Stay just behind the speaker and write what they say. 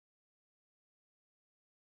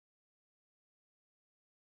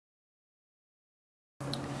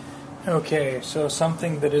Okay, so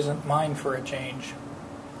something that isn't mine for a change.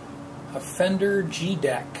 A Fender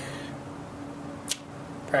G-Dec.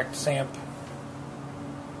 Practice amp.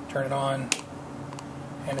 Turn it on,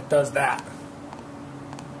 and it does that.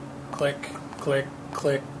 Click, click,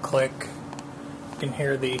 click, click. You can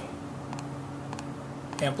hear the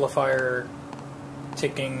amplifier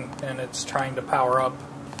ticking, and it's trying to power up.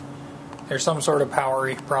 There's some sort of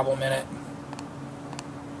power problem in it.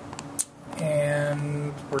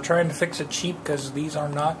 And we're trying to fix it cheap because these are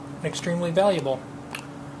not extremely valuable.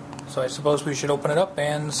 So I suppose we should open it up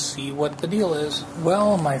and see what the deal is.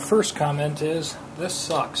 Well, my first comment is, this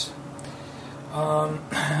sucks. All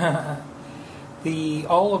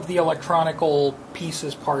of the electronical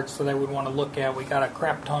pieces, parts that I would want to look at, we got a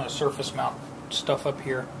crap ton of surface mount stuff up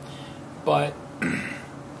here. But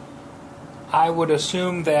I would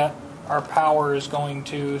assume that our power is going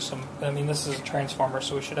to this is a transformer,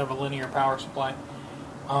 so we should have a linear power supply.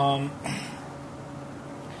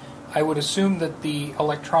 I would assume that the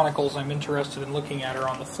electronicals I'm interested in looking at are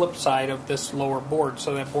on the flip side of this lower board,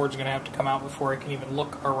 so that board's going to have to come out before I can even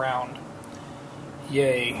look around.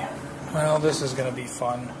 Yay. Well, this is going to be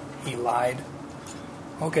fun. He lied.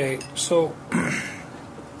 Okay, so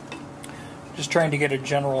just trying to get a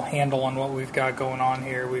general handle on what we've got going on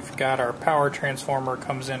here. We've got our power transformer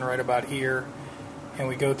comes in right about here, and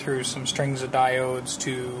we go through some strings of diodes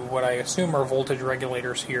to what I assume are voltage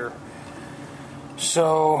regulators here.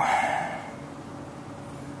 So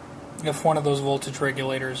if one of those voltage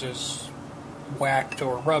regulators is whacked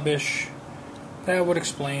or rubbish, that would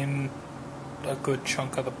explain a good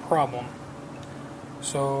chunk of the problem.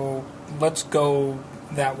 So let's go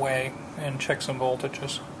that way and check some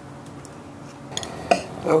voltages.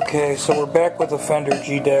 Okay, so we're back with the Fender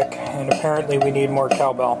G-Dec, and apparently we need more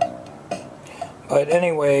cowbell. But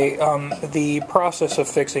anyway, the process of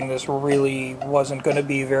fixing this really wasn't going to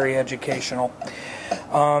be very educational.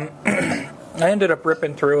 I ended up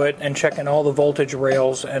ripping through it and checking all the voltage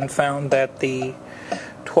rails and found that the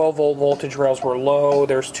 12-volt voltage rails were low.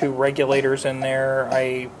 There's two regulators in there.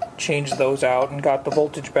 I changed those out and got the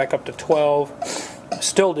voltage back up to 12.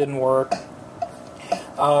 Still didn't work.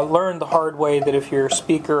 Learned the hard way that if your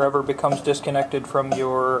speaker ever becomes disconnected from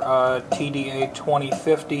your TDA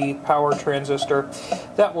 2050 power transistor,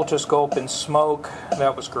 that will just go up in smoke.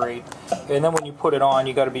 That was great. And then when you put it on,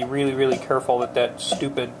 you got to be really, really careful that that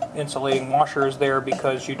stupid insulating washer is there,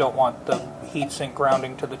 because you don't want the heatsink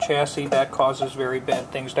grounding to the chassis. That causes very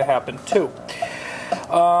bad things to happen too.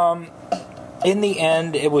 In the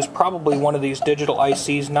end, it was probably one of these digital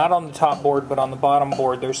ICs, not on the top board, but on the bottom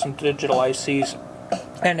board. There's some digital ICs.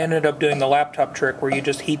 And ended up doing the laptop trick where you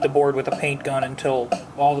just heat the board with a paint gun until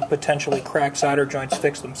all the potentially cracked solder joints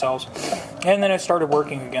fix themselves. And then it started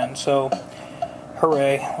working again, so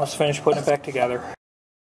hooray, let's finish putting it back together.